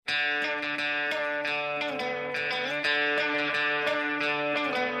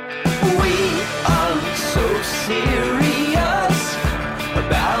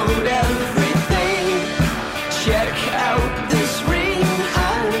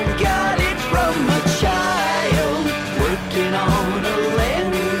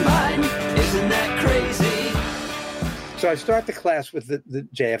So I start the class with the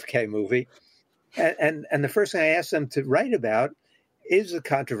JFK movie, and the first thing I ask them to write about is the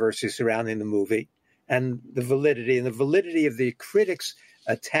controversy surrounding the movie and the validity of the critics'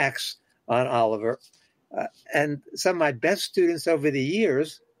 attacks on Oliver. And some of my best students over the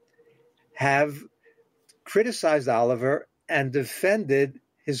years have criticized Oliver and defended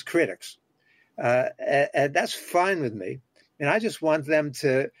his critics. And that's fine with me. And I just want them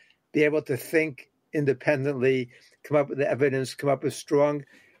to be able to think independently, come up with the evidence, come up with strong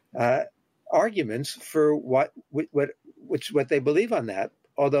arguments for what they believe on that.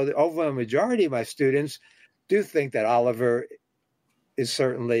 Although the overwhelming majority of my students do think that Oliver is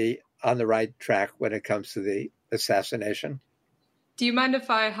certainly on the right track when it comes to the assassination. Do you mind if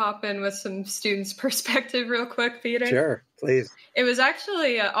I hop in with some students' perspective real quick, Peter? Sure, please. It was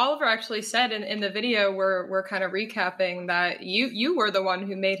actually, Oliver actually said in the video we're kind of recapping that you were the one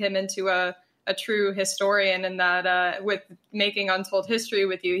who made him into a true historian, and that with making Untold History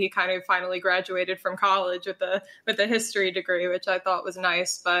with you, he kind of finally graduated from college with a history degree, which I thought was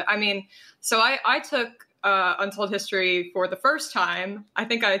nice. But I mean, so I took Untold History for the first time. I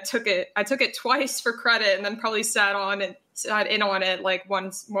think I took it twice for credit, and then probably sat in on it like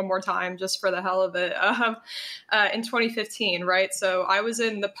one more time just for the hell of it in 2015, right? So I was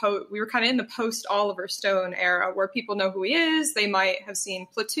we were kind of in the post Oliver Stone era where people know who he is. They might have seen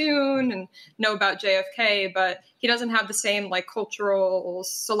Platoon and know about JFK, but he doesn't have the same like cultural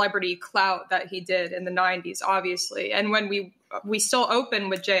celebrity clout that he did in the 90s, obviously. And when we still open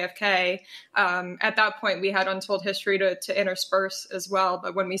with JFK. At that point, we had Untold History to intersperse as well.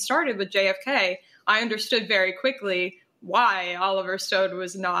 But when we started with JFK, I understood very quickly why Oliver Stone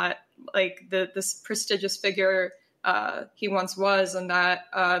was not like this prestigious figure he once was, and that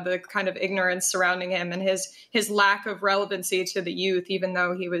the kind of ignorance surrounding him and his lack of relevancy to the youth, even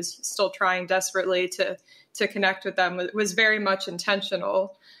though he was still trying desperately to connect with them, was very much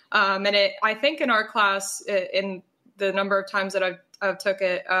intentional. I think in our class, in the number of times that I've took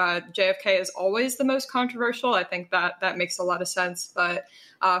it, JFK is always the most controversial. I think that makes a lot of sense. But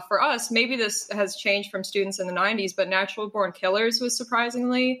for us, maybe this has changed from students in the 90s, but Natural Born Killers was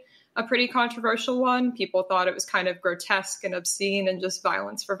surprisingly a pretty controversial one. People thought it was kind of grotesque and obscene and just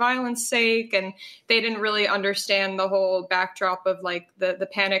violence for violence sake. And they didn't really understand the whole backdrop of like the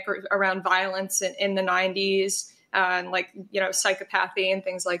panic around violence in the 90s. And like, psychopathy and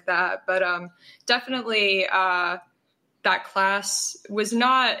things like that. But definitely that class was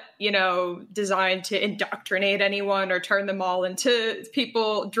not, designed to indoctrinate anyone or turn them all into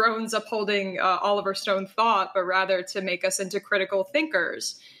drones upholding Oliver Stone thought, but rather to make us into critical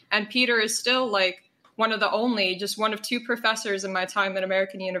thinkers. And Peter is still like one of two professors in my time at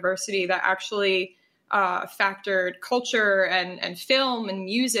American University that actually factored culture and film and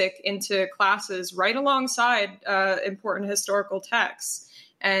music into classes right alongside important historical texts.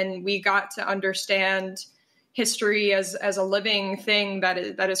 And we got to understand history as a living thing that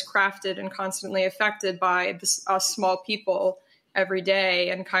is crafted and constantly affected by us small people every day,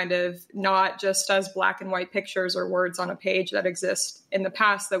 and kind of not just as black and white pictures or words on a page that exist in the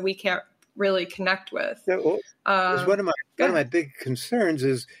past that we can't really connect with. One of my big concerns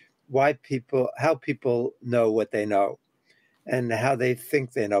is how people know what they know, and how they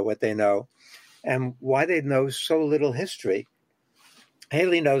think they know what they know, and why they know so little history.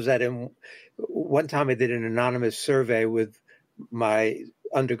 Haley knows that. One time I did an anonymous survey with my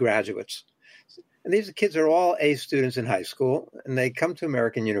undergraduates. And these kids are all A students in high school, and they come to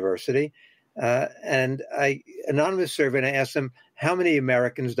American University. And I anonymous survey, and I asked them, how many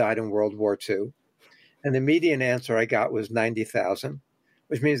Americans died in World War II? And the median answer I got was 90,000,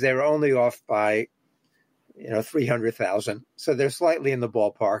 which means they were only off by 300,000. So they're slightly in the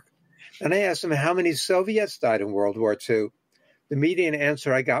ballpark. And I asked them, how many Soviets died in World War II? The median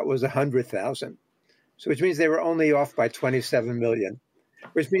answer I got was 100,000, so which means they were only off by 27 million,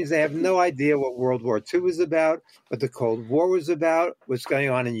 which means they have no idea what World War II was about, what the Cold War was about, what's going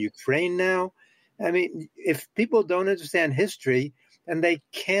on in Ukraine now. I mean, if people don't understand history, then they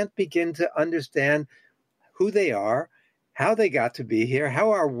can't begin to understand who they are, how they got to be here,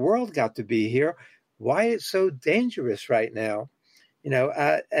 how our world got to be here, why it's so dangerous right now,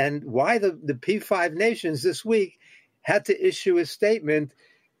 and why the P5 nations this week had to issue a statement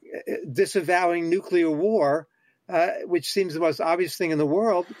disavowing nuclear war, which seems the most obvious thing in the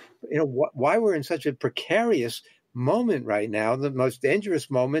world. Why we're in such a precarious moment right now, the most dangerous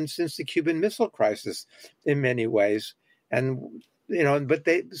moment since the Cuban Missile Crisis in many ways. And, but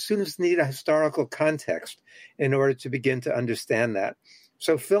students need a historical context in order to begin to understand that.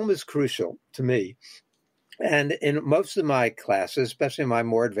 So film is crucial to me. And in most of my classes, especially my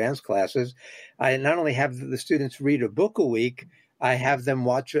more advanced classes, I not only have the students read a book a week, I have them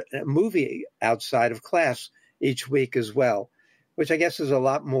watch a movie outside of class each week as well, which I guess is a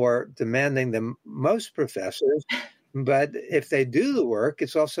lot more demanding than most professors. But if they do the work,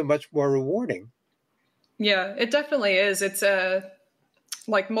 it's also much more rewarding. Yeah, it definitely is. It's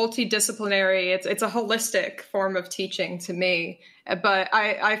like multidisciplinary. It's a holistic form of teaching to me. But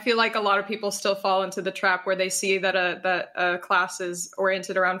I feel like a lot of people still fall into the trap where they see that a class is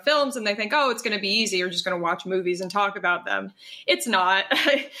oriented around films and they think, oh, it's going to be easy. You're just going to watch movies and talk about them. It's not.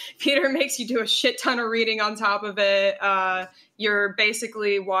 Peter makes you do a shit ton of reading on top of it. You're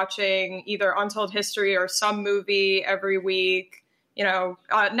basically watching either Untold History or some movie every week. You know,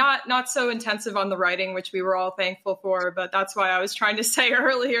 not so intensive on the writing, which we were all thankful for. But that's why I was trying to say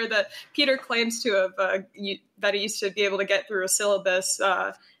earlier that Peter claims to have that he used to be able to get through a syllabus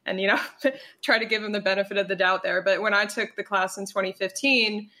and, you know, try to give him the benefit of the doubt there. But when I took the class in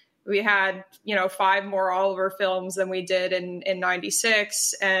 2015, we had, you know, 5 more Oliver films than we did in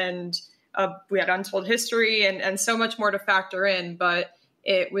 96. And we had Untold History and so much more to factor in. But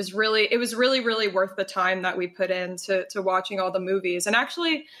it was really worth the time that we put into watching all the movies. And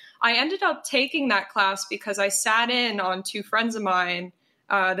actually, I ended up taking that class because I sat in on 2 friends of mine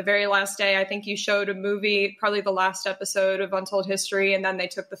the very last day. I think you showed a movie, probably the last episode of Untold History, and then they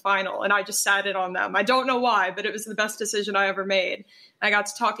took the final. And I just sat in on them. I don't know why, but it was the best decision I ever made. I got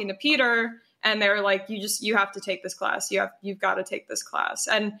to talking to Peter, and they were like, you have to take this class. You've got to take this class.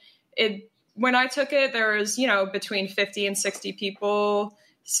 And when I took it, there was, you know, between 50 and 60 people,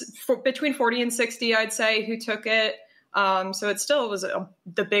 between 40 and 60, I'd say, who took it. So it still was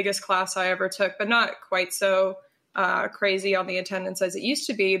the biggest class I ever took, but not quite so crazy on the attendance as it used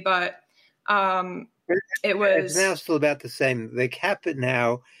to be. But it was... It's now still about the same. They cap it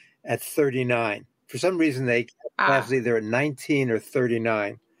now at 39. For some reason, they cap classes either at 19 or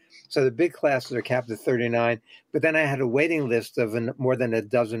 39. So the big classes are capped at 39. But then I had a waiting list of more than a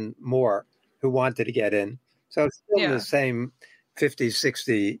dozen more who wanted to get in. So it's still in the same 50,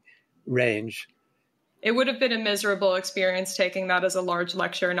 60 range. It would have been a miserable experience taking that as a large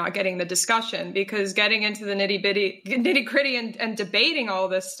lecture, not getting the discussion, because getting into the nitty gritty and debating all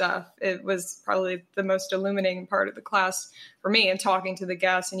this stuff, it was probably the most illuminating part of the class for me, and talking to the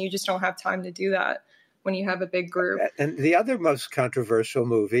guests. And you just don't have time to do that when you have a big group. And the other most controversial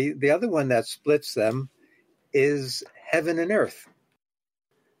movie, the other one that splits them, is Heaven and Earth.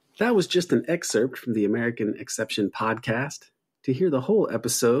 That was just an excerpt from the American Exception podcast. To hear the whole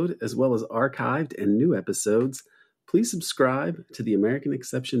episode, as well as archived and new episodes, please subscribe to the American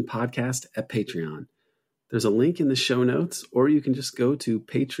Exception podcast at Patreon. There's a link in the show notes, or you can just go to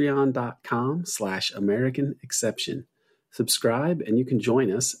patreon.com/American Exception. Subscribe, and you can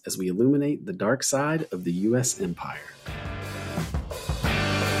join us as we illuminate the dark side of the U.S. empire.